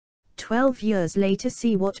12 years later,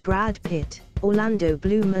 see what Brad Pitt, Orlando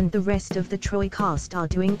Bloom and the rest of the Troy cast are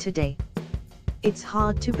doing today. It's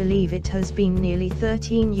hard to believe it has been nearly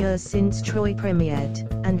 13 years since Troy premiered,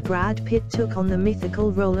 and Brad Pitt took on the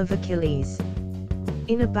mythical role of Achilles.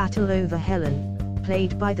 In a battle over Helen,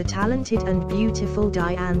 played by the talented and beautiful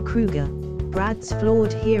Diane Kruger, Brad's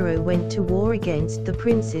flawed hero went to war against the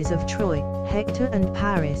princes of Troy, Hector and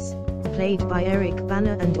Paris, played by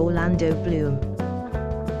Bana and Orlando Bloom.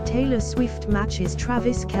 Taylor Swift matches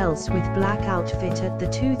Travis Kelce with black outfit at the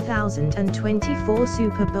 2024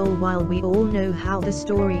 Super Bowl. While we all know how the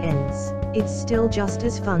story ends, it's still just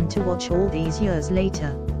as fun to watch all these years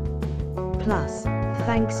later. Plus,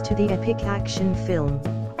 thanks to the epic action film,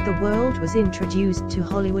 the world was introduced to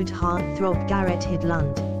Hollywood heartthrob Garrett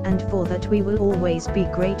Hedlund, and for that we will always be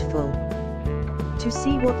grateful. To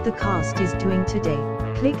see what the cast is doing today,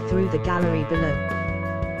 click through the gallery below.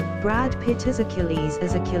 Brad Pitt as Achilles.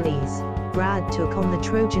 As Achilles, Brad took on the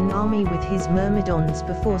Trojan army with his myrmidons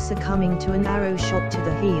before succumbing to an arrow shot to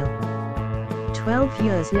the heel. 12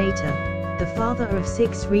 years later, the father of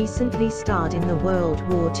 6 recently starred in the World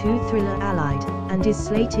War II thriller Allied, and is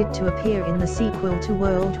slated to appear in the sequel to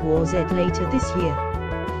World War Z later this year.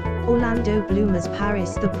 Orlando Bloom as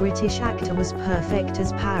Paris. The British actor was perfect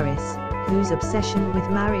as Paris, whose obsession with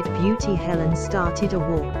married beauty Helen started a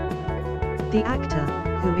war. The actor,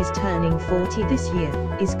 who is turning 40 this year,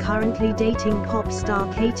 is currently dating pop star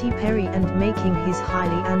Katy Perry and making his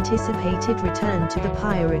highly anticipated return to the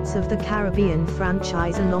Pirates of the Caribbean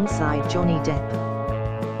franchise alongside Johnny Depp.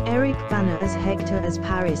 Bana as Hector. As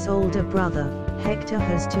Paris' older brother, Hector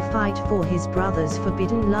has to fight for his brother's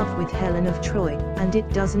forbidden love with Helen of Troy, and it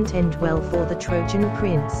doesn't end well for the Trojan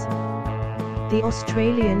prince. The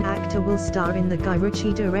Australian actor will star in the Guy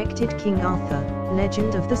Ritchie-directed King Arthur,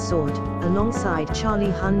 Legend of the Sword, alongside Charlie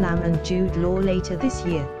Hunnam and Jude Law later this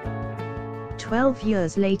year. 12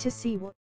 years later, see what